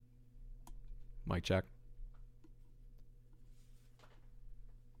Mic check.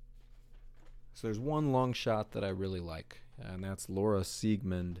 So there's one long shot that I really like, and that's Laura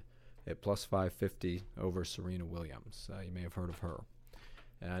Siegmund at plus 550 over Serena Williams. You may have heard of her.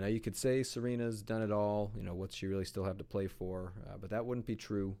 Now you could say Serena's done it all. What's she really still have to play for? But that wouldn't be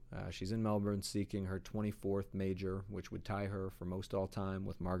true. She's in Melbourne seeking her 24th major, which would tie her for most all time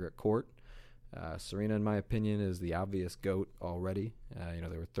with Margaret Court. Serena, in my opinion, is the obvious GOAT already.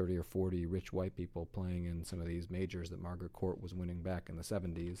 There were 30 or 40 rich white people playing in some of these majors that Margaret Court was winning back in the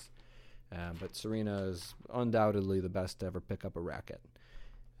 70s. But Serena is undoubtedly the best to ever pick up a racket.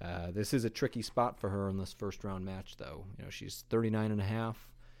 This is a tricky spot for her in this first round match, though. She's 39 and a half.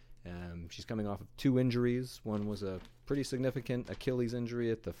 She's coming off of 2 injuries. One was a pretty significant Achilles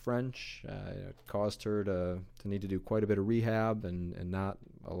injury at the French. It caused her to need to do quite a bit of rehab and not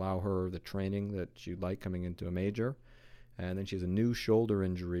allow her the training that she'd like coming into a major. And then she has a new shoulder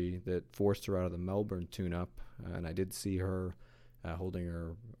injury that forced her out of the Melbourne tune-up. And I did see her holding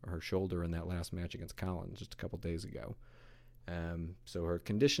her shoulder in that last match against Collins just a couple days ago. So her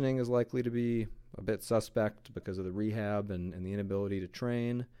conditioning is likely to be a bit suspect because of the rehab and the inability to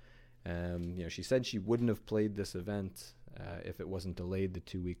train. She said she wouldn't have played this event if it wasn't delayed the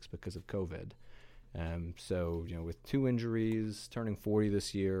 2 weeks because of COVID. So with 2 injuries, turning 40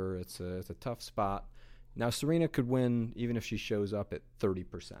 this year, it's a tough spot. Now Serena could win even if she shows up at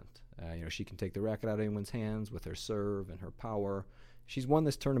 30%. She can take the racket out of anyone's hands with her serve and her power. She's won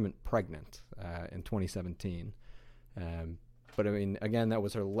this tournament pregnant in 2017. But again, that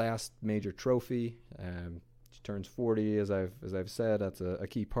was her last major trophy. She turns 40, as I've said. That's a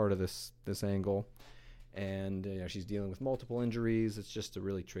key part of this angle, and she's dealing with multiple injuries. It's just a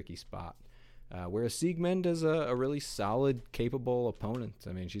really tricky spot. Whereas Siegmund is a really solid, capable opponent.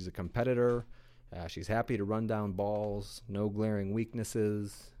 She's a competitor. She's happy to run down balls. No glaring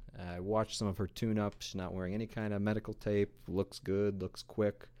weaknesses. I watched some of her tune-ups. She's not wearing any kind of medical tape. Looks good. Looks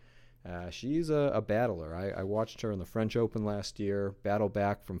quick. She's a battler. I watched her in the French Open last year, battle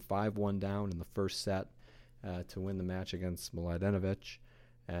back from 5-1 down in the first set to win the match against Mladenovic.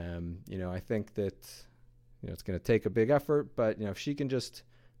 I think that it's going to take a big effort, but if she can just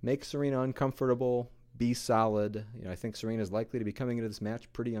make Serena uncomfortable, be solid, I think Serena is likely to be coming into this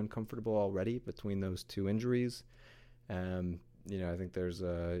match pretty uncomfortable already between those 2 injuries. I think there's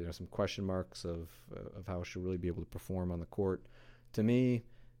some question marks of how she'll really be able to perform on the court. To me,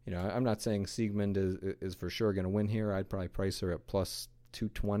 I'm not saying Siegmund is for sure going to win here. I'd probably price her at plus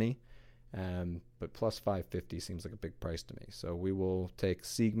 220, but plus 550 seems like a big price to me. So we will take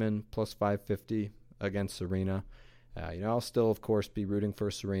Siegmund plus 550 against Serena. I'll still, of course, be rooting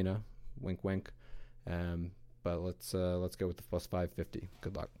for Serena. Wink, wink. But let's go with the plus 550.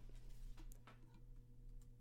 Good luck.